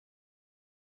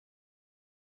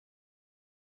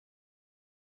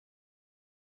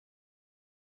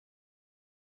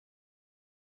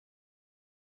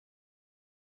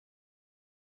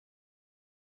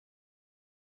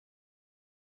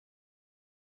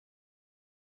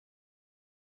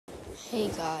Hey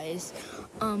guys,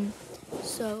 um,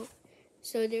 so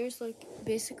there's like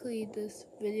basically this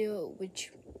video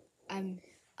which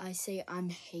I say I'm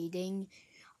hating.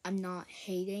 I'm not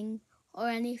hating or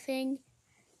anything.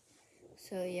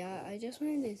 So yeah, I just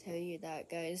wanted to tell you that,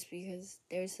 guys, because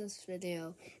there's this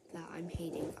video that I'm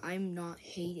hating. I'm not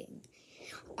hating.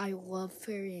 I love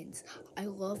furries. I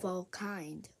love all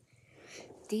kind.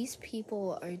 These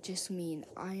people are just mean.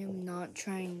 I am not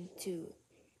trying to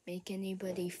make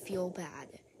anybody feel bad.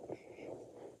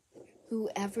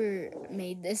 Whoever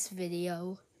made this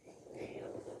video,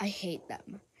 I hate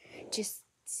them. Just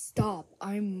stop.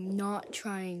 I'm not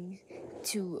trying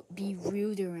to be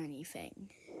rude or anything.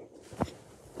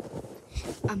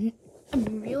 I'm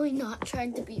really not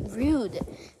trying to be rude.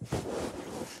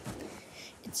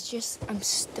 It's just I'm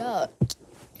stuck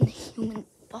in a human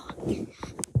body.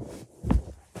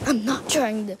 I'm not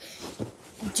trying to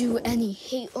do any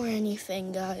hate or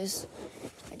anything, guys.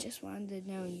 I just wanted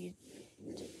to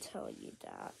tell you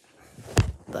that.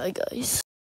 Bye, guys.